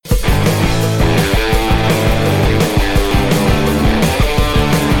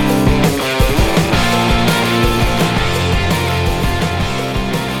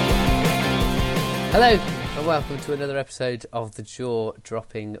welcome to another episode of the Jaw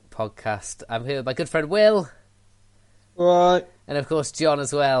Dropping Podcast. I'm here with my good friend Will. Right. And of course John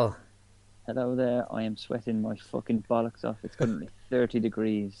as well. Hello there, I am sweating my fucking bollocks off. It's currently 30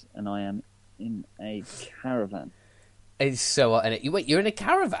 degrees and I am in a caravan. It's so hot in it. Wait, you're in a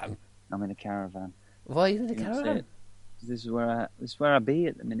caravan? I'm in a caravan. Why are you in a You can see caravan? it. This is where I be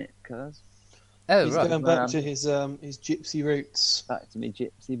at the minute, cuz. Oh, He's right. going back to his gypsy roots. Back to me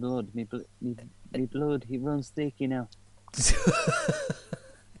gypsy blood. Me blood, he runs thick, you know.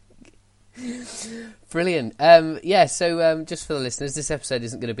 Brilliant. So just for the listeners, this episode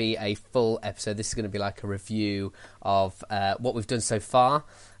isn't going to be a full episode. This is going to be like a review of what we've done so far.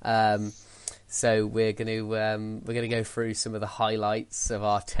 So we're going to go through some of the highlights of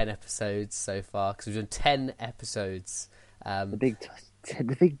our 10 episodes so far, because we've done 10 episodes. The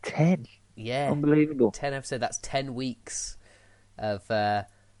big 10. Yeah, Unbelievable. 10 episodes. That's 10 weeks of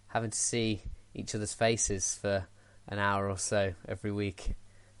having to see each other's faces for an hour or so every week.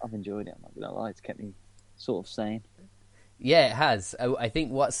 I've enjoyed it, I'm not gonna lie. It's kept me sort of sane. Yeah, it has. I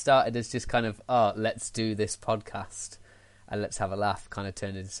think what started as just kind of, let's do this podcast and let's have a laugh, kind of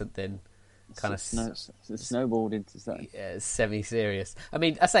turned into something kind of snowballed into something. semi-serious. I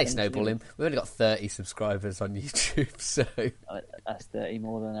mean, I say snowballing. We've only got 30 subscribers on YouTube, so... That's 30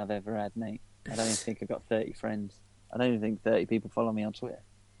 more than I've ever had, mate. I don't even think I've got 30 friends. I don't even think 30 people follow me on Twitter.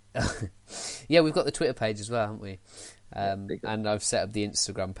 Yeah, we've got the Twitter page as well, haven't we? And I've set up the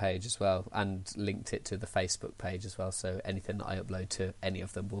Instagram page as well and linked it to the Facebook page as well, so anything that I upload to any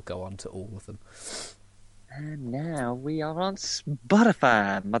of them will go on to all of them. And now we are on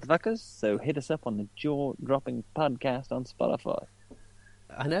Spotify, motherfuckers. So hit us up on the Jaw Dropping Podcast on Spotify.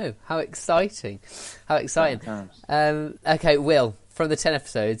 I know, how exciting. How exciting. Okay, Will, from the 10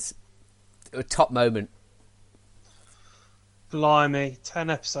 episodes, top moment. Blimey, 10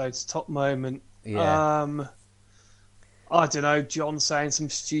 episodes, top moment. Yeah. I don't know, John saying some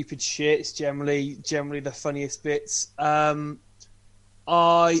stupid shit is generally the funniest bits.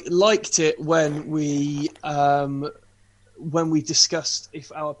 I liked it when we discussed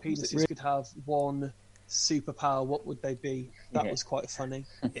if our penises could have one superpower, what would they be? That was quite funny.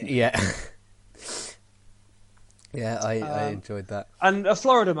 Yeah. Yeah, I enjoyed that. And a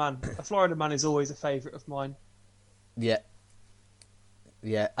Florida man is always a favourite of mine. Yeah.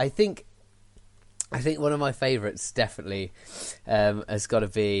 Yeah, I think one of my favourites definitely has got to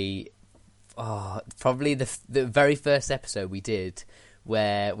be probably the very first episode we did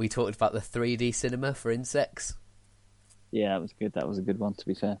where we talked about the 3D cinema for insects. Yeah, that was good. That was a good one, to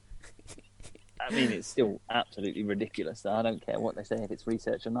be fair. I mean, it's still absolutely ridiculous. I don't care what they say, if it's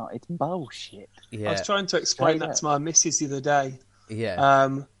research or not. It's bullshit. Yeah. I was trying to explain that to my missus the other day. Yeah.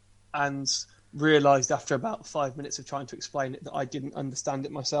 And realised after about 5 minutes of trying to explain it that I didn't understand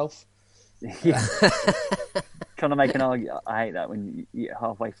it myself. Yeah. Trying to make an argument. I hate that when you're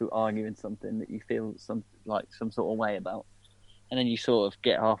halfway through arguing something that you feel some sort of way about, and then you sort of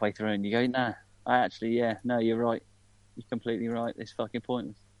get halfway through and you go, "Nah, you're right. You're completely right. It's fucking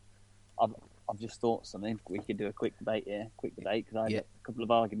pointless." I've just thought something. We could do a quick debate because I had a couple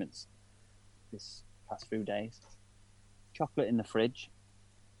of arguments this past few days. Chocolate in the fridge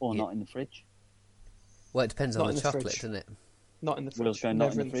or not in the fridge? Well, it depends on the chocolate, doesn't it? Not in the fridge.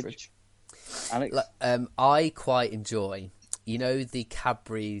 Never in the fridge. Alex? I quite enjoy, the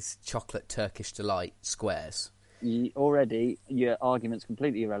Cadbury's chocolate Turkish delight squares. Already, your argument's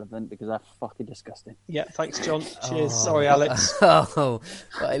completely irrelevant because they're fucking disgusting. Yeah, thanks, John. Cheers. Sorry, Alex. But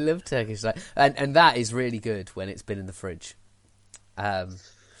I love Turkish delight, and that is really good when it's been in the fridge.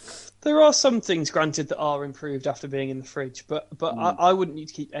 There are some things, granted, that are improved after being in the fridge, but I wouldn't need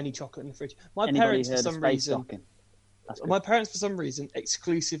to keep any chocolate in the fridge. My parents, for some reason,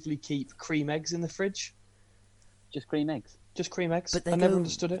 exclusively keep cream eggs in the fridge. Just cream eggs? Just cream eggs. But I never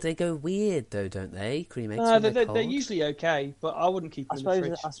understood it. They go weird, though, don't they? Cream eggs. They're usually okay, but I wouldn't keep them in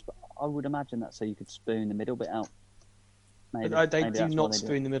the fridge. I would imagine that so you could spoon the middle bit out. Maybe they do not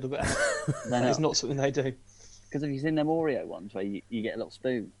spoon the middle bit out. That is not something they do. Because have you seen them Oreo ones where you get a little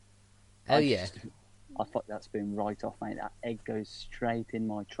spoon? I fuck that spoon right off, mate. That egg goes straight in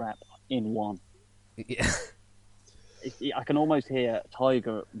my trap in one. Yeah. I can almost hear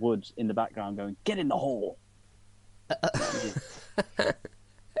Tiger Woods in the background going, "Get in the hole." I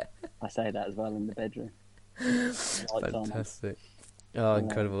say that as well in the bedroom. Fantastic. Oh,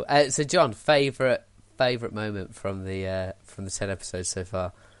 incredible. So, John, favourite moment from the 10 episodes so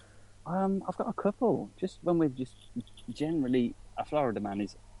far? I've got a couple. Just when we've generally, a Florida man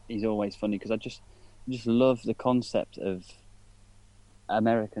is always funny because I just love the concept of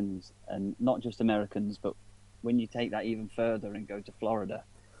Americans, and not just Americans, but when you take that even further and go to Florida,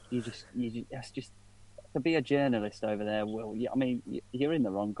 that's just to be a journalist over there, Will, I mean, you're in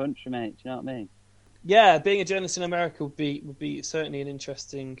the wrong country, mate. Do you know what I mean? Yeah, being a journalist in America would be certainly an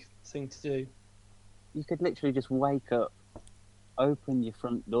interesting thing to do. You could literally just wake up, open your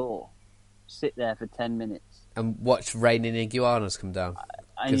front door, sit there for 10 minutes. And watch raining iguanas come down.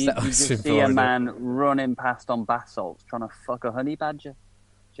 And you just see a man running past on bath salts trying to fuck a honey badger.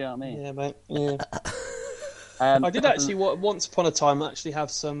 Do you know what I mean? Yeah, mate. Yeah. I did actually, once upon a time, actually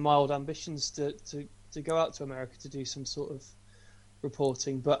have some mild ambitions to go out to America to do some sort of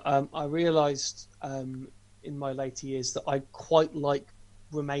reporting. But I realised in my later years that I quite like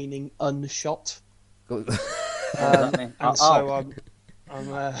remaining unshot. And so I'm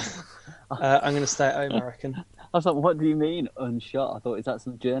going to stay at home, I reckon. I was like, what do you mean unshot? I thought, is that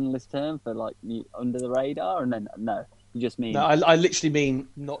some journalist term for like under the radar? And then no, you just mean... No, I literally mean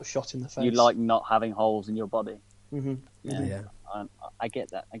not shot in the face. You like not having holes in your body. Mm-hmm. Yeah. I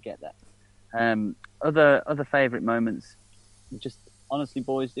get that. Other favourite moments, just honestly,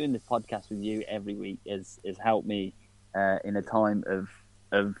 boys, doing this podcast with you every week has helped me in a time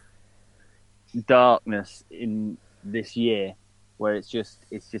of darkness in this year, where it's just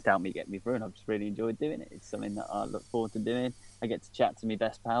helped me get me through, and I've just really enjoyed doing it. It's something that I look forward to doing. I get to chat to my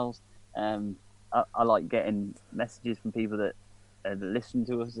best pals. I like getting messages from people that listen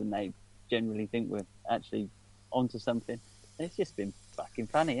to us and they generally think we're actually onto something. And it's just been fucking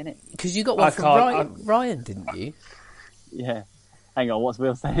funny, isn't it? Because you got one from Ryan, didn't you? Yeah. Hang on, what's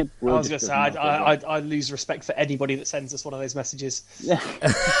Will saying? I was going to say, I lose respect for anybody that sends us one of those messages. Yeah.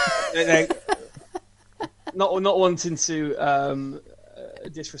 Not wanting to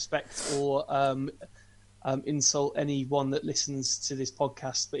disrespect or insult anyone that listens to this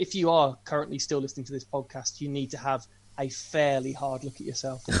podcast, but if you are currently still listening to this podcast, you need to have a fairly hard look at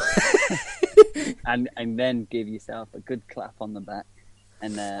yourself. and then give yourself a good clap on the back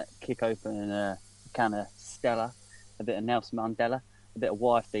and kick open a can of Stella, a bit of Nelson Mandela, a bit of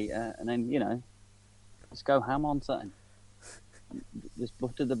wife beater, and then, just go ham on something. Just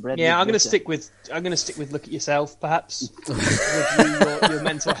butter the bread. Yeah, I'm going to stick with look at yourself, perhaps. Review your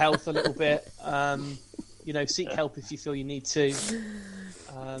mental health a little bit. Seek help if you feel you need to.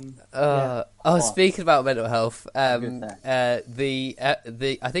 Speaking about mental health, I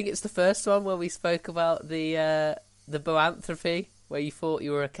think it's the first one where we spoke about the boanthropy, where you thought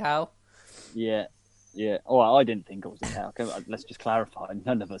you were a cow. Yeah. Oh, I didn't think I was a cow. Let's just clarify.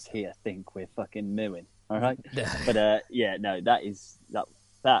 None of us here think we're fucking mooing. All right. But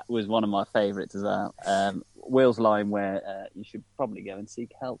that was one of my favourites as well. Will's line where you should probably go and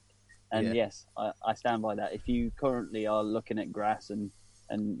seek help. And yes, I stand by that. If you currently are looking at grass and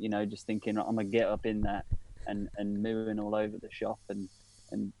just thinking, I'm gonna get up in that and mooing all over the shop and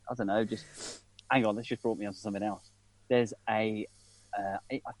I don't know, just hang on, this just brought me onto something else. There's I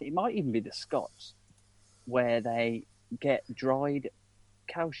think it might even be the Scots, where they get dried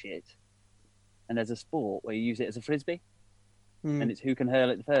cow shit, and there's a sport where you use it as a frisbee, and it's who can hurl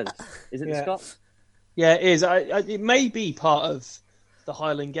it the furthest. Is it the Scots? Yeah, it is. It may be part of the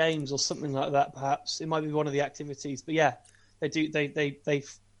Highland Games or something like that. Perhaps it might be one of the activities. But yeah, they do. They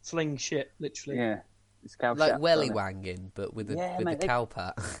fling shit literally. Yeah, it's cow like shit, welly wanging, but with the cow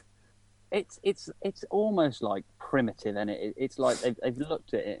pat. It's almost like primitive, and it's like they've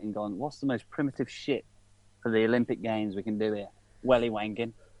looked at it and gone, what's the most primitive shit for the Olympic Games we can do here? Welly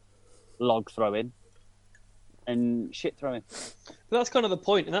wanging, log throwing, and shit throwing. But that's kind of the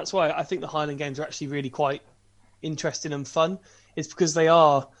point, and that's why I think the Highland Games are actually really quite interesting and fun. It's because they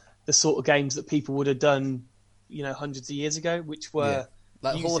are the sort of games that people would have done, hundreds of years ago, which were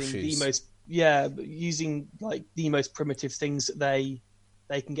like using horseshoes. Using like the most primitive things that they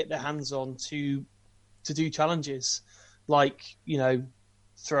can get their hands on to do challenges, like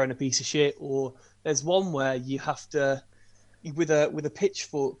throwing a piece of shit. Or there's one where you have to, with a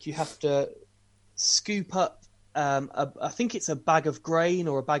pitchfork, you have to scoop up I think it's a bag of grain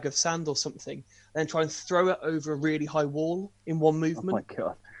or a bag of sand or something, and then try and throw it over a really high wall in one movement. Oh my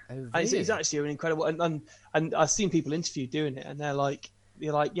god! Oh, really? It's actually an incredible, and I've seen people interviewed doing it, and they're like,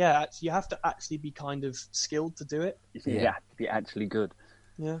 yeah, you have to actually be kind of skilled to do it. You have to be actually good.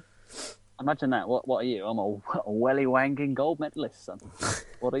 Yeah. Imagine that. What are you? I'm a welly wanging gold medalist, son.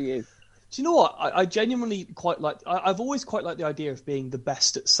 What are you? Do you know what? I genuinely quite like. I've always quite liked the idea of being the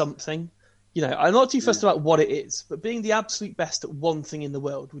best at something. I'm not too fussed about what it is, but being the absolute best at one thing in the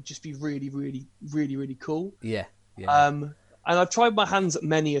world would just be really, really, really, really cool. Yeah. And I've tried my hands at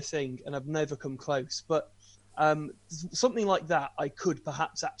many a thing, and I've never come close. But something like that, I could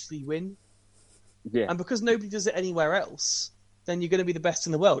perhaps actually win. Yeah. And because nobody does it anywhere else, then you're going to be the best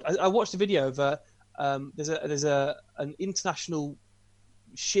in the world. I watched a video of there's an international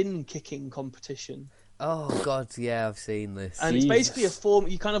shin kicking competition. Oh God, yeah, I've seen this. And it's basically a form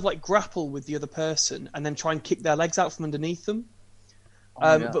you kind of like grapple with the other person and then try and kick their legs out from underneath them.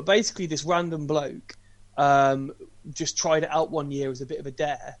 But basically, this random bloke just tried it out one year as a bit of a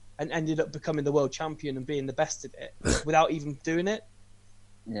dare and ended up becoming the world champion and being the best at it without even doing it.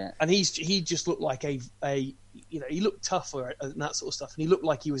 Yeah, and he just looked like a he looked tough and that sort of stuff, and he looked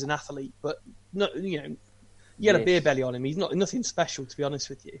like he was an athlete, but not he had a beer belly on him. He's nothing special, to be honest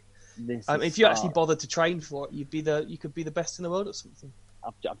with you. If you actually bothered to train for it, you could be the best in the world at something.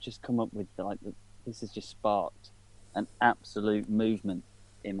 I've just come up with this has just sparked an absolute movement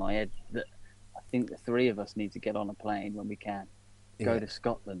in my head that I think the three of us need to get on a plane when we can, go to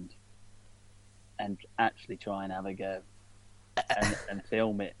Scotland, and actually try and have a go. And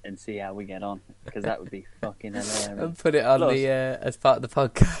film it and see how we get on, because that would be fucking hilarious. And put it on as part of the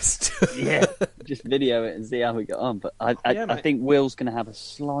podcast. Yeah, just video it and see how we get on. But I think Will's going to have a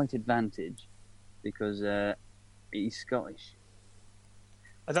slight advantage because he's Scottish.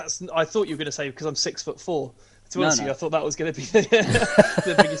 I thought you were going to say because I'm 6'4". To be honest with you, I thought that was going to be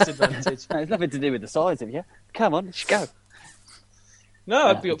the biggest advantage. No, it's nothing to do with the size of you. Come on, let's go. No,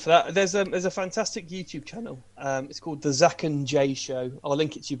 I'd be up for that. There's a fantastic YouTube channel. It's called The Zach and Jay Show. I'll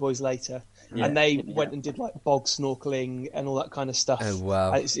link it to you boys later. Yeah, and they went and did like bog snorkeling and all that kind of stuff. Oh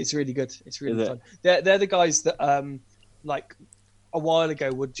wow! It's really good. It's really fun. They're the guys that like a while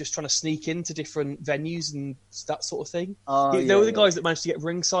ago were just trying to sneak into different venues and that sort of thing. They were the guys that managed to get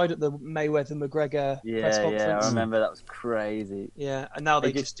ringside at the Mayweather-McGregor press conference. Yeah, I remember that was crazy. Yeah, and now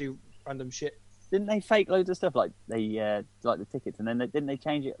they just do random shit. Didn't they fake loads of stuff like they like the tickets, and then didn't they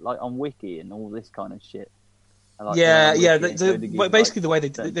change it like on Wiki and all this kind of shit? Like, basically the way they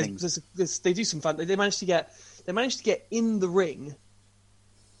do some fun. They managed to get in the ring.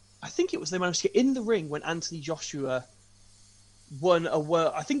 I think they managed to get in the ring when Anthony Joshua won a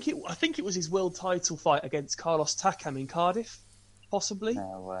world. I think it was his world title fight against Carlos Takam in Cardiff. Possibly.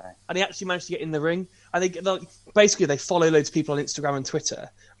 No way. And he actually managed to get in the ring. And they follow loads of people on Instagram and Twitter.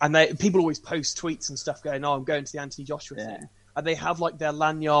 And people always post tweets and stuff going, "Oh, I'm going to the Anthony Joshua thing." And they have like their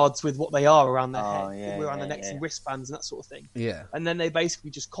lanyards with what they are around their head, around their necks and wristbands and that sort of thing. Yeah. And then they basically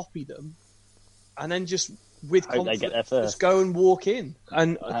just copy them, and then just with confidence they get there first. Just go and walk in.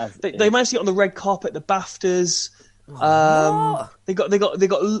 And they managed to get on the red carpet at the BAFTAs.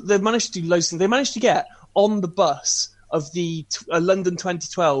 They managed to do loads of things. They managed to get on the bus of the London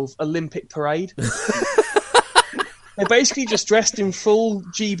 2012 Olympic parade. They basically just dressed in full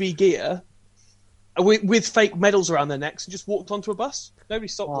GB gear with fake medals around their necks and just walked onto a bus. Nobody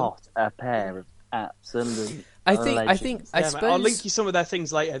stopped them. What a pair of absolute I suppose I'll link you some of their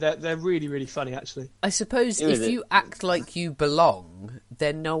things later. They're really, really funny, actually. I suppose if you act like you belong,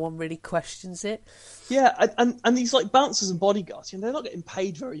 then no one really questions it. Yeah, and these like bouncers and bodyguards, they're not getting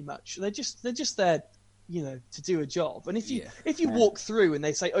paid very much. They're just there, to do a job. And if you walk through and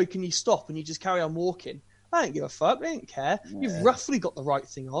they say, "Oh, can you stop?" and you just carry on walking, I don't give a fuck. They don't care. Yeah. You've roughly got the right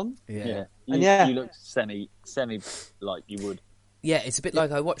thing on. Yeah. You look semi like you would. Yeah, it's a bit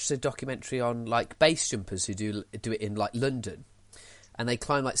like I watched a documentary on like base jumpers who do it in like London, and they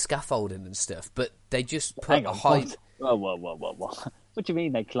climb like scaffolding and stuff, but they just put a high. Whoa! What do you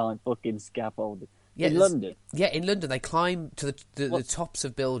mean they climb fucking scaffolding? Yeah, in London? Yeah, in London they climb to the tops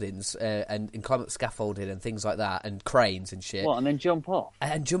of buildings and climb up scaffolding and things like that, and cranes and shit. What, and then jump off?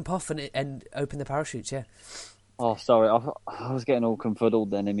 And jump off and open the parachutes, yeah. Oh, sorry, I was getting all confuddled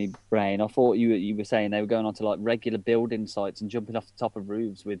then in my brain. I thought you were saying they were going onto like regular building sites and jumping off the top of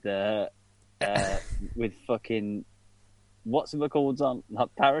roofs with fucking what's it called on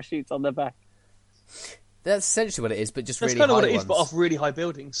like parachutes on their back. That's essentially what it is, but just That's really high kind of what it ones. is, but off really high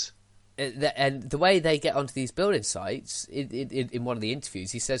buildings. And the way they get onto these building sites, in one of the interviews,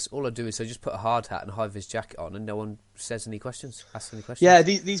 he says, "All I do is I just put a hard hat and a high-vis jacket on, and no one asks any questions." Yeah,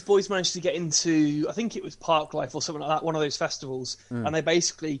 these boys managed to get into, I think it was Parklife or something like that, one of those festivals, and they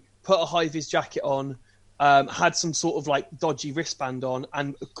basically put a high-vis jacket on, had some sort of like dodgy wristband on,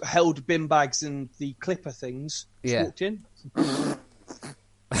 and held bin bags and the clipper things. Just walked in.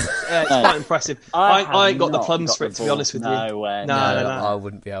 It's quite impressive. I ain't got the plums for it, to be honest with you. No way. No. I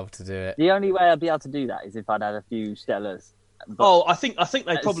wouldn't be able to do it. The only way I'd be able to do that is if I'd had a few Stellas. I think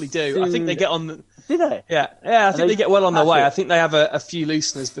they probably do. I think they get on. Do they? Yeah. I think they get well on their way. I think they have a few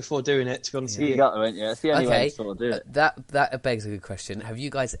looseners before doing it, to be honest with you. You got to, won't you? That's the only way to sort of do it. That begs a good question. Have you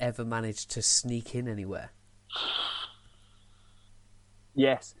guys ever managed to sneak in anywhere?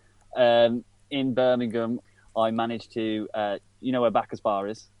 Yes. In Birmingham, I managed to. You know where Bacchus Bar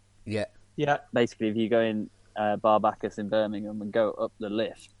is? Yeah. Basically, if you go in Bar Bacchus in Birmingham and go up the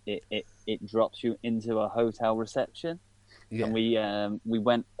lift, it drops you into a hotel reception. Yeah. And we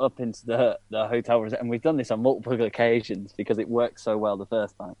went up into the hotel, and we've done this on multiple occasions because it worked so well the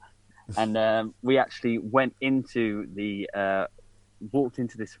first time. And we actually went into walked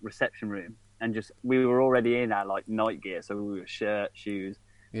into this reception room, and we were already in our like night gear, so we were shirt, shoes.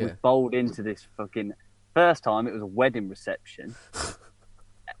 Yeah. We bowled into this fucking first time. It was a wedding reception,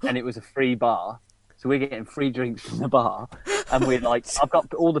 and it was a free bar. So we're getting free drinks from the bar, and we're like, I've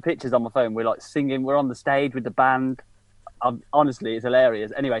got all the pictures on my phone. We're like singing. We're on the stage with the band. Honestly, it's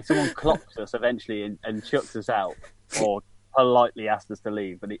hilarious. Anyway, someone clocked us eventually and chucked us out, or politely asked us to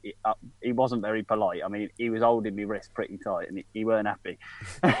leave. But he wasn't very polite. I mean, he was holding my wrist pretty tight, and he weren't happy.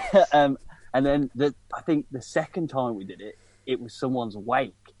 And then I think the second time we did it, it was someone's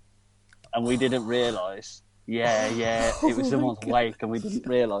wake, and we didn't realise. Yeah, it was someone's wake, and we didn't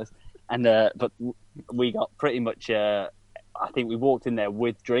realise. And but we got pretty much. I think we walked in there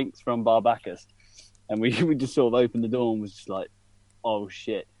with drinks from Barbacus, and we just sort of opened the door and was just like, "Oh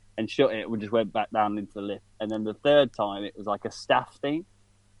shit!" and shut it. We just went back down into the lift. And then the third time, it was like a staff thing.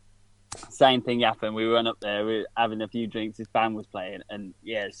 Same thing happened. We went up there, we were having a few drinks. His band was playing, and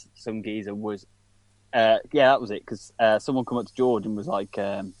yes, some geezer was. That was it. Because someone come up to George and was like,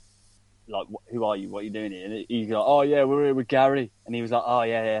 who are you? What are you doing here? And he's like, oh yeah, we're here with Gary. And he was like, oh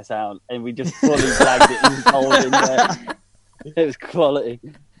yeah, sound. And we just fully dragged it in holding there. It was quality.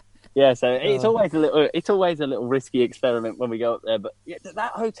 Yeah, so it's always a little risky experiment when we go up there. But yeah,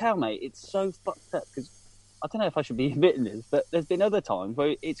 that hotel, mate, it's so fucked up because I don't know if I should be admitting this, but there's been other times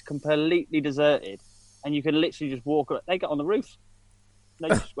where it's completely deserted, and you can literally just walk. They got on the roof. They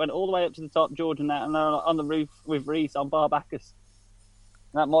just went all the way up to the top, George and that, and they're on the roof with Reese on Barbacus.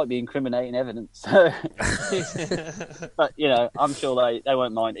 That might be incriminating evidence. But, I'm sure they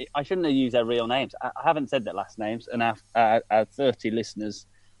won't mind. I shouldn't have used their real names. I haven't said their last names, and our 30 listeners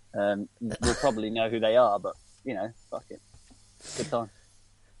will probably know who they are, but, fuck it. Good time.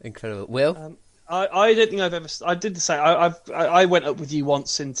 Incredible. Will? I don't think I've ever... I did the same. I went up with you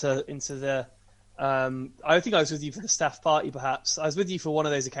once into the... I think I was with you for the staff party, perhaps. I was with you for one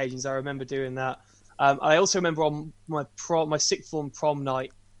of those occasions. I remember doing that. I also remember on my sixth form prom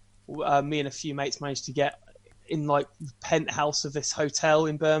night, me and a few mates managed to get in like the penthouse of this hotel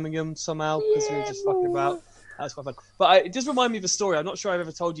in Birmingham somehow because we were just fucking about. That was quite fun. But it does remind me of a story. I'm not sure I've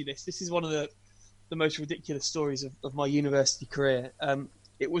ever told you this. This is one of the most ridiculous stories of my university career.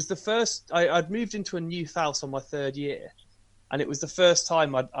 It was the first... I'd moved into a new house on my third year, and it was the first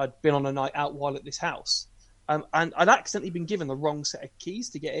time I'd been on a night out while at this house. And I'd accidentally been given the wrong set of keys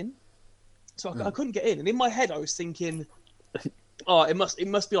to get in. So I couldn't get in. And in my head, I was thinking, it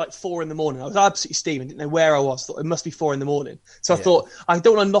must be like 4 a.m. I was absolutely steaming. Didn't know where I was. Thought it must be 4 a.m. So I thought, I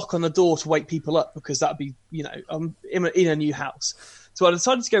don't want to knock on the door to wake people up because that'd be, I'm in a new house. So I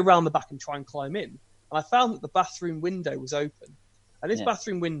decided to go round the back and try and climb in. And I found that the bathroom window was open. And this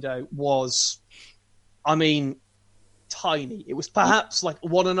bathroom window was, tiny. It was perhaps like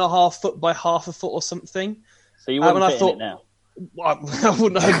 1.5 foot by 0.5 foot or something. So you wouldn't fit in it now? I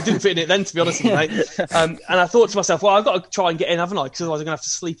didn't fit in it then, to be honest with you, mate. And I thought to myself, well, I've got to try and get in, haven't I? Because otherwise I'm going to have to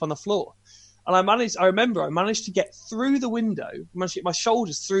sleep on the floor. And I managed to get through the window, managed to get my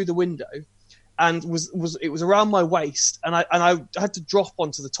shoulders through the window, and it was around my waist. And I had to drop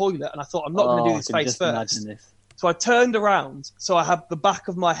onto the toilet, and I thought, I'm not going to do this face first. So I turned around, so I had the back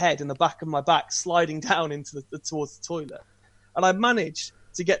of my head and the back of my back sliding down into towards the toilet. And I managed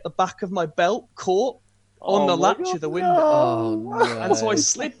to get the back of my belt caught on the latch of the window. No. And so I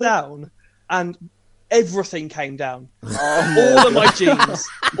slid down and everything came down. All of my jeans,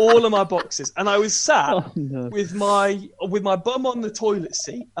 all of my boxes. And I was sat with my bum on the toilet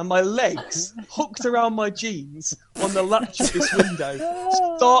seat and my legs hooked around my jeans on the latch of this window,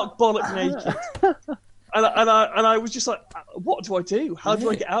 stark bollock naked. And I was just like, what do I do? How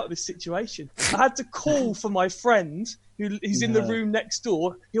do I get out of this situation? I had to call for my friend who's in the room next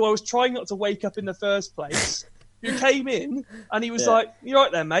door, who I was trying not to wake up in the first place, who came in and he was like, "You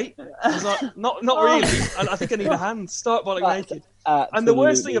right there, mate?" I was like, not really. And I think I need a hand. Start bollock naked. And the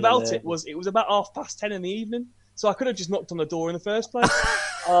worst thing about it was about 10:30 in the evening, so I could have just knocked on the door in the first place.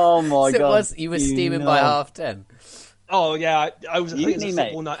 Oh my god! You were steaming by 10:30. Oh yeah, I was. I think it was a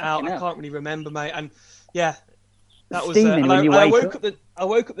football night out. I can't really remember, mate. And yeah, that was. And I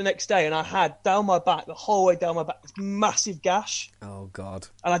woke up the next day and I had down my back, the whole way down my back, this massive gash. Oh god!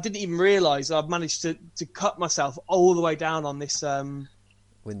 And I didn't even realise I'd managed to cut myself all the way down on this window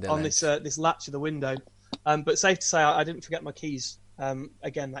on ledge. This latch of the window. But safe to say, I didn't forget my keys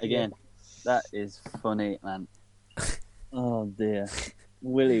again that year. That is funny, man. Oh dear,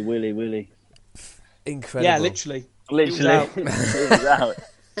 Willy. Incredible. Yeah, literally. It was out.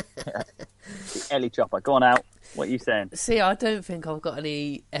 The Ellie Chopper, go on out. What are you saying? See, I don't think I've got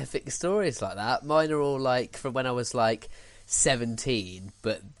any epic stories like that. Mine are all like from when I was like 17,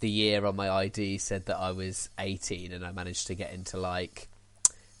 but the year on my ID said that I was 18, and I managed to get into like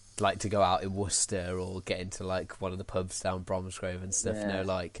to go out in Worcester or get into like one of the pubs down Bromsgrove and stuff. Yeah.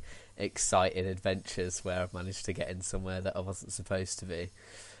 Like exciting adventures where I've managed to get in somewhere that I wasn't supposed to be.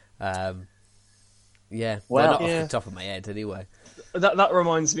 Yeah, well, not off the top of my head anyway. That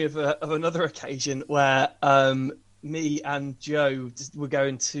reminds me of another occasion where me and Joe were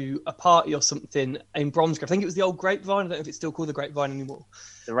going to a party or something in Bromsgrove. I think it was the old Grapevine. I don't know if it's still called the Grapevine anymore.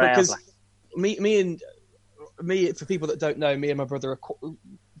 The Rail because Black. me, for people that don't know, me and my brother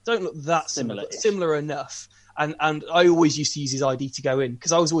don't look that similar, but similar enough. And I always used to use his ID to go in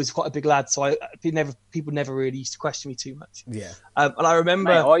because I was always quite a big lad, so people never really used to question me too much. Yeah. And I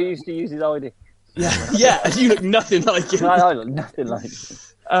remember... Mate, I used to use his ID. Yeah, you look nothing like him. I look nothing like him.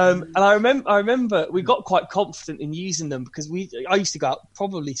 And I remember we got quite confident in using them because I used to go out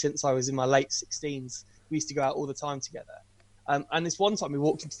probably since I was in my late 16s. We used to go out all the time together. And this one time we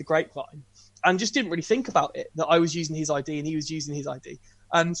walked into the Grapevine and just didn't really think about it, that I was using his ID and he was using his ID.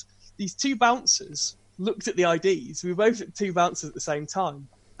 And these two bouncers looked at the IDs. We were both at two bouncers at the same time.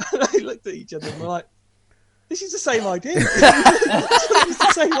 And they looked at each other and were like, this is the same ID. It's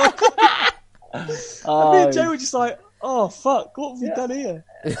the same ID. And me and Joe were just like, oh fuck, what have we done here?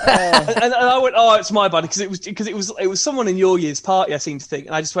 And I went, oh, it's my bad, because it was someone in your year's party, I seem to think,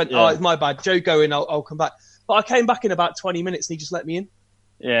 and I just went, oh, it's my bad. Joe, go in, I'll come back. But I came back in about 20 minutes, and he just let me in.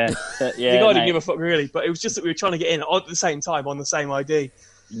 Yeah, The guy didn't give a fuck really, but it was just that we were trying to get in at the same time on the same ID.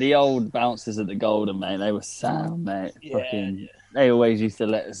 The old bouncers at the Golden, mate, they were sound, mate. They always used to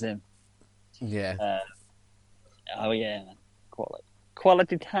let us in. Yeah. Oh yeah, man.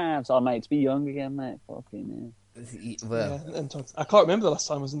 Quality times. Oh, mate, to be young again, mate. Fucking Well, I can't remember the last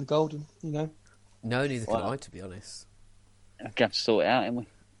time I was in the Golden. No, neither can I, to be honest. I have to sort it out, haven't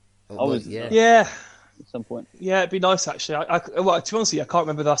we? Yeah. At some point. Yeah, it'd be nice actually. To be honest with you, I can't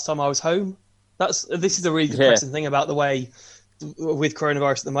remember the last time I was home. This is the really depressing thing about the way with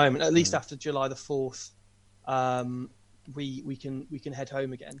coronavirus at the moment. At least after July the 4th, we can head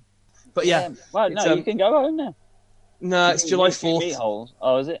home again. But yeah, well, no, you can go home now. No, it's July 4th.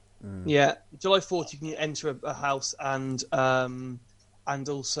 Oh, is it? Yeah, July 4th. You can enter a house and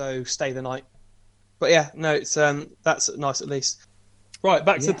also stay the night. But yeah, no, it's that's nice at least. Right,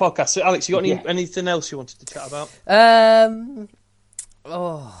 back to the podcast. So, Alex, you got anything else you wanted to chat about?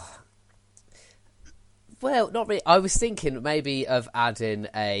 Well, not really. I was thinking maybe of adding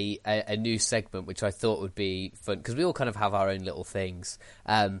a new segment, which I thought would be fun, because we all kind of have our own little things.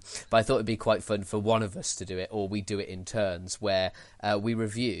 But I thought it'd be quite fun for one of us to do it, or we do it in turns, where we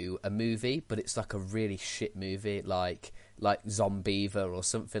review a movie, but it's like a really shit movie, like Zombeaver or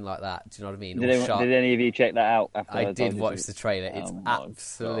something like that. Do you know what I mean? Did any of you check that out? After I did watch the trailer. It's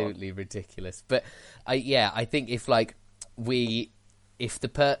absolutely ridiculous. But I think if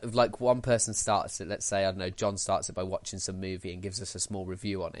one person starts it, let's say, I don't know, John starts it by watching some movie and gives us a small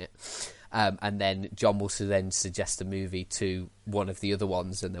review on it, and then John will then suggest a movie to one of the other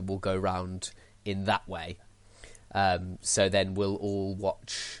ones, and then we'll go round in that way. So then we'll all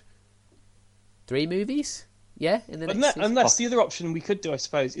watch 3 movies, in the next season. Unless the other option we could do, I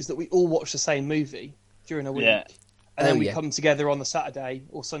suppose, is that we all watch the same movie during a week, and then we come together on the Saturday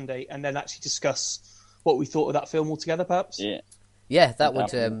or Sunday and then actually discuss what we thought of that film altogether, perhaps. Yeah, that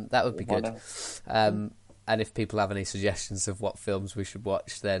would be good. And if people have any suggestions of what films we should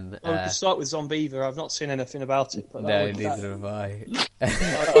watch, then we could start with Zombeaver. I've not seen anything about it. But no, neither have I.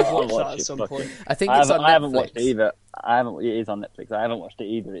 I'll watch that at some point. I think it's on Netflix. I haven't watched it either. It is on Netflix. I haven't watched it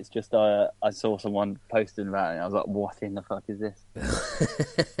either. It's just I saw someone posting about it, and I was like, "What in the fuck is this?"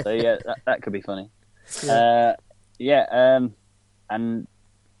 So yeah, that could be funny. And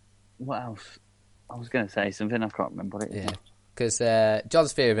what else? I was going to say something. I can't remember what it is. Yeah. Because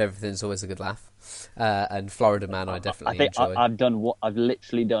John's Theory of Everything is always a good laugh, and Florida Man I definitely enjoyed. I've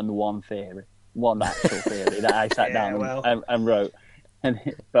literally done one actual theory that I sat down and wrote.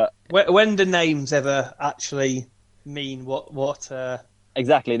 But when do names ever actually mean what?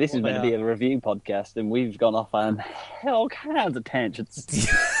 Exactly. This is meant to be a review podcast, and we've gone off on all kinds of tangents.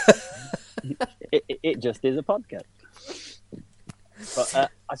 it just is a podcast.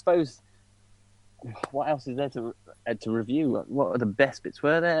 But I suppose. What else is there to review? What are the best bits?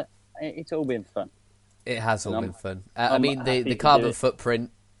 Were there? It's all been fun. It has all been fun. I mean, the carbon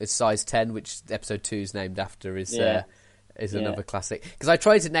footprint is size 10, which episode 2 is named after, is another classic. Because I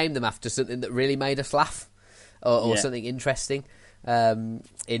tried to name them after something that really made us laugh, or something interesting in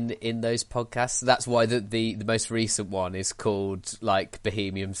those podcasts. That's why the most recent one is called like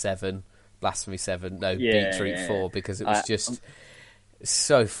Bohemian 7, Blasphemy 7, no, Yeah, Beetroot yeah, 4, because it was just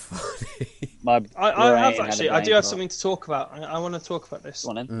so funny. I do have something to talk about. I want to talk about this. Go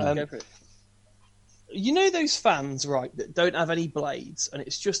on, then. Go for it. You know those fans, right, that don't have any blades and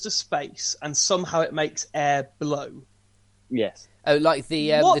it's just a space and somehow it makes air blow? Yes. Oh, like the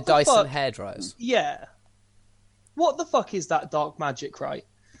Dyson hairdryers? Yeah. What the fuck is that dark magic, right?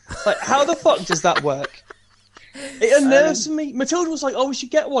 Like, how the fuck does that work? It unnerves me. Matilda was like, "Oh, we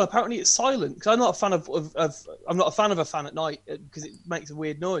should get one." Apparently, it's silent because I'm not a fan of I'm not a fan of a fan at night because it makes a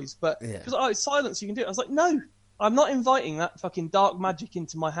weird noise. But because it's silent, so you can do it. I was like, "No, I'm not inviting that fucking dark magic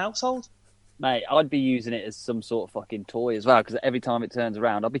into my household." Mate, I'd be using it as some sort of fucking toy as well, because every time it turns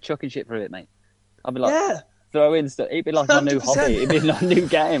around, I'd be chucking shit for it, mate. I'd be like, throwing stuff. It'd be like my new hobby. It'd be like a new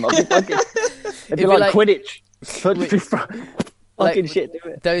game. I'd be fucking, it'd be like Quidditch. Fucking shit to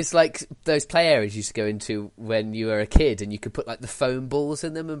it. Those play areas you used to go into when you were a kid, and you could put like the foam balls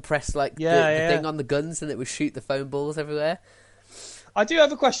in them and press like the thing on the guns, and it would shoot the foam balls everywhere. I do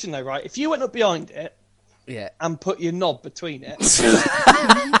have a question though, right? If you went up behind it, and put your knob between it,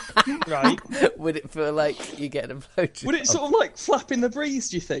 right? Would it feel like you get a blowjob? Would it sort of like flap in the breeze?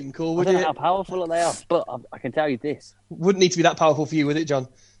 Do you think, or would I don't know how powerful they are, but I can tell you this: wouldn't need to be that powerful for you, would it, John?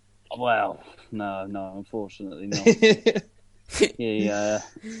 Well, no, unfortunately not. Yeah.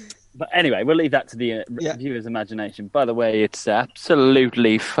 But anyway, we'll leave that to the viewer's imagination. By the way, it's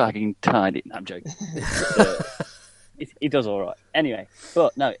absolutely fucking tiny. No, I'm joking. It does all right. Anyway,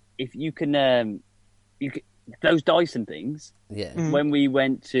 but no, if you can, those Dyson things. Yeah. When we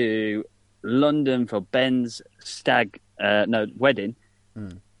went to London for Ben's wedding,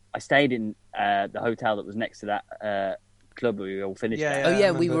 I stayed in the hotel that was next to that club where we all finished.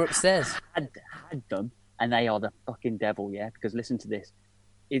 We were upstairs. Had them. And they are the fucking devil, because listen to this.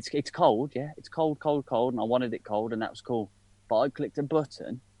 It's cold, it's cold, and I wanted it cold, and that was cool. But I clicked a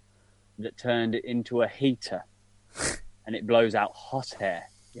button that turned it into a heater, and it blows out hot air,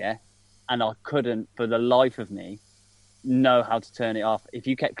 and I couldn't, for the life of me, know how to turn it off. If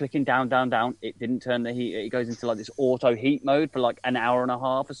you kept clicking down, it didn't turn the heat. It goes into like this auto heat mode for like an hour and a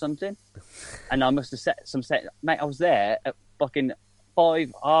half or something. And I must have set. Mate, I was there at fucking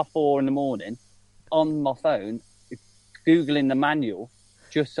 4:30 in the morning, on my phone, Googling the manual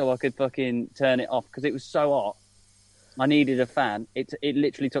just so I could fucking turn it off because it was so hot. I needed a fan. It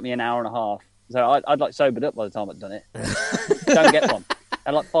literally took me an hour and a half. So I'd like sobered up by the time I'd done it. Don't get one.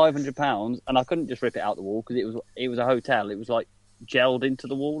 At like £500, and I couldn't just rip it out the wall because it was a hotel. It was like gelled into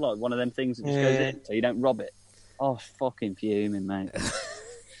the wall, like one of them things that just goes in, so you don't rob it. I was fucking fuming, mate.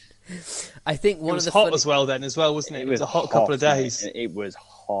 I think it was hot as well, wasn't it? It was a hot couple of days. Mate. It was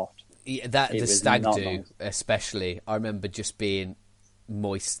hot. Yeah, the stag do, especially. I remember just being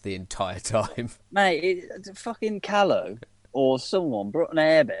moist the entire time. Mate, fucking Callow or someone brought an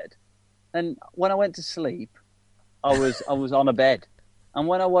airbed, and when I went to sleep, I was on a bed, and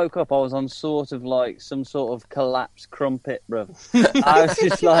when I woke up, I was on sort of like some sort of collapsed crumpet, bro. I was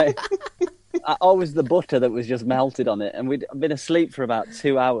just like, I was the butter that was just melted on it, and we'd been asleep for about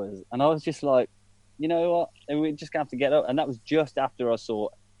 2 hours, and I was just like, you know what? And we're just gonna have to get up, and that was just after I saw.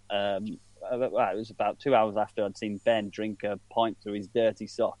 It was about 2 hours after I'd seen Ben drink a pint through his dirty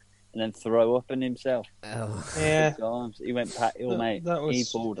sock and then throw up in himself. Oh, yeah. He went mate. He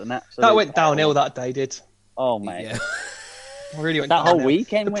pulled an absolute. That went downhill that day, did. Oh, mate. Yeah. Really went that downhill. whole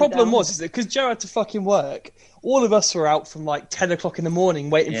weekend. The problem was because Joe had to fucking work. All of us were out from like 10 o'clock in the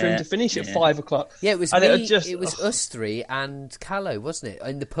morning waiting for him to finish at 5 o'clock. Yeah, it was me, it was us three and Callow, wasn't it?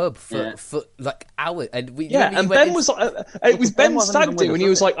 In the pub for like hours. And Ben was like, it was Ben's stag do, and he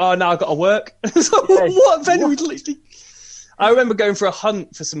was like, "Oh, now I've got to work." So, what? Ben would literally. I remember going for a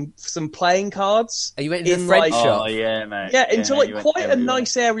hunt for some playing cards. Are you went in the French shop? Oh yeah, mate. Yeah, into like quite a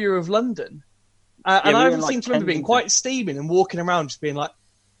nice area of London. And I seem to remember being quite steaming and walking around, just being like,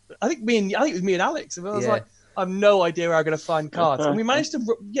 I think it was me and Alex. And I was like, I have no idea where I'm going to find cards. And we managed to,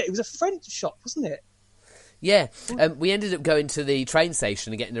 it was a French shop, wasn't it? Yeah, we ended up going to the train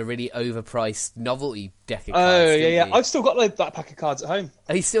station and getting a really overpriced novelty deck of cards. Oh, yeah. I've still got that pack of cards at home.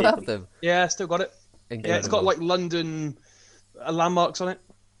 Oh, you still have them? Yeah, I still got it. Yeah, it's got like London landmarks on it.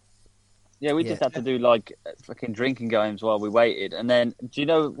 Yeah, we just had to do like fucking drinking games while we waited. And then, do you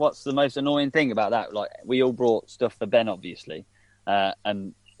know what's the most annoying thing about that? Like, we all brought stuff for Ben, obviously.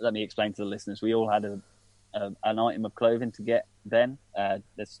 And let me explain to the listeners. We all had an item of clothing to get Ben.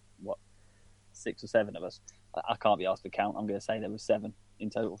 There's, 6 or 7 of us. I can't be asked to count. I'm going to say there was 7 in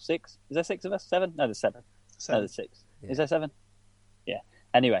total. 6? Is there 6 of us? 7? No, there's 7. No, there's 6. Yeah. Is there 7? Yeah.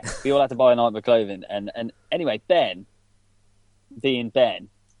 Anyway, we all had to buy an item of clothing. And anyway, Ben, being Ben,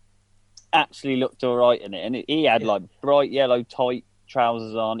 actually looked all right in it. And he had like bright yellow tight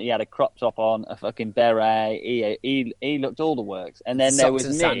trousers on. He had a crop top on, a fucking beret. He looked all the works. And then there was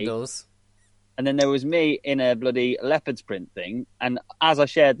me. Sandals. And then there was me in a bloody leopard's print thing. And as I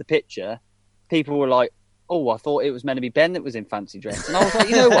shared the picture, people were like, "Oh, I thought it was meant to be Ben that was in fancy dress." And I was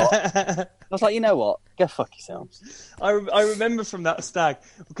like, you know what? Go fuck yourselves. I remember from that stag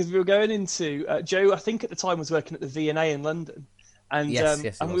because we were going into Joe. I think at the time was working at the V&A in London, and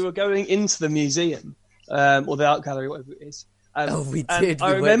we were going into the museum or the art gallery, whatever it is. We did.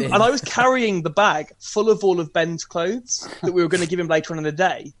 I remember, and I was carrying the bag full of all of Ben's clothes that we were going to give him later on in the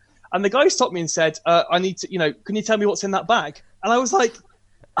day. And the guy stopped me and said, "I need to, can you tell me what's in that bag?" And I was like,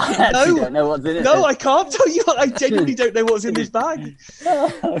 don't know what's in it. No, I can't tell you. I genuinely don't know what's in this bag.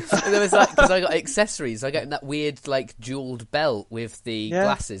 And there was because I got accessories. I got that weird jeweled belt with the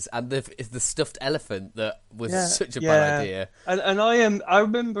glasses and the stuffed elephant that was such a bad idea. And I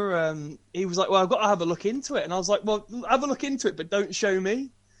remember he was like, "Well, I've got to have a look into it," and I was like, "Well, have a look into it, but don't show me."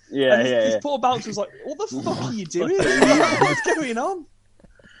 This poor bouncer was like, "What the fuck are you doing? What's going on?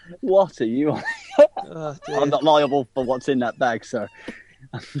 What are you on?" I'm not liable for what's in that bag, so.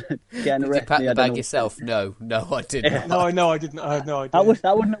 Did you pack the bag yourself? No, I didn't. No, I didn't. I have no idea.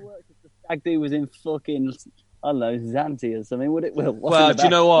 That wouldn't have worked if the stag do was in fucking, I don't know, Zante or something, would it? Well, do you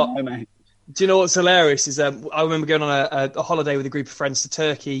know what? Do you know what's hilarious is I remember going on a holiday with a group of friends to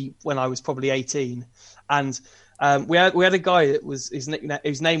Turkey when I was probably 18, and we had a guy that was his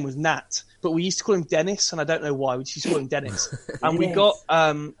name was Nat, but we used to call him Dennis, and I don't know why. We used to call him Dennis, and we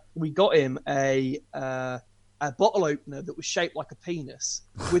got him a bottle opener that was shaped like a penis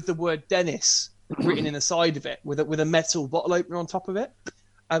with the word Dennis written in the side of it with a metal bottle opener on top of it.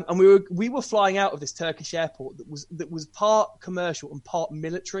 And we were flying out of this Turkish airport that was part commercial and part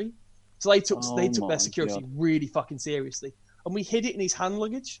military. So they took their security really fucking seriously. And we hid it in his hand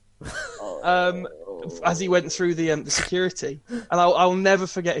luggage as he went through the security. And I'll never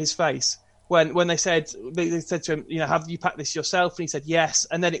forget his face. When they said to him, have you packed this yourself? And he said yes.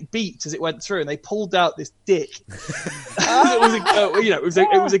 And then it beeped as it went through, and they pulled out this dick. It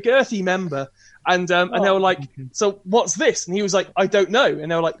was a girthy member, and they were like, "So what's this?" And he was like, "I don't know." And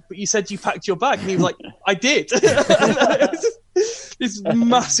they were like, "But you said you packed your bag." And he was like, "I did." This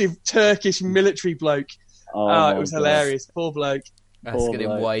massive Turkish military bloke. It was hilarious. Poor bloke. Asking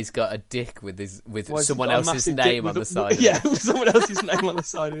him why he's got a dick with someone else's name on the side. Yeah, with someone else's name on the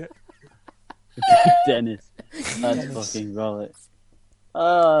side of it. Dennis. That's fucking right.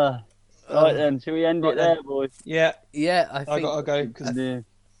 Right then, shall we end it there, boys? Yeah. I think gotta go. I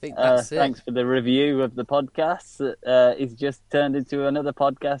think that's it. Thanks for the review of the podcast. It's just turned into another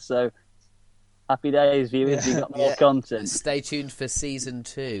podcast, so happy days, viewers. You got more content. Stay tuned for season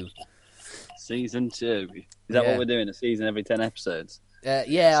 2. Season 2. Is that what we're doing? A season every 10 episodes?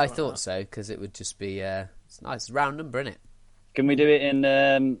 I thought so, because it would just be it's nice round number, isn't it? Can we do it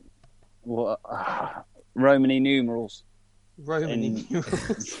in Romany numerals? Romany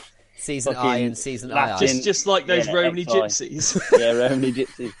numerals. Season I and season I. Just like those Romany gypsies. Yeah, Romany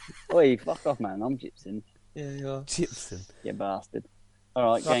gypsies. Oi, fuck off, man. I'm gypsing. Yeah, you are. Gypsing. You bastard.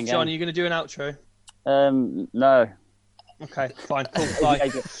 All right, gang. John, are you going to do an outro? No. Okay, fine. Cool.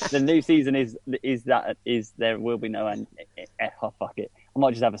 Bye. The new season is there will be no end. Oh, fuck it. I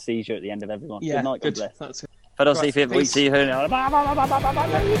might just have a seizure at the end of everyone. Yeah, good night. God bless. That's it. If I don't see you, we see you. Bye.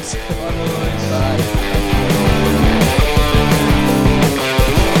 Bye.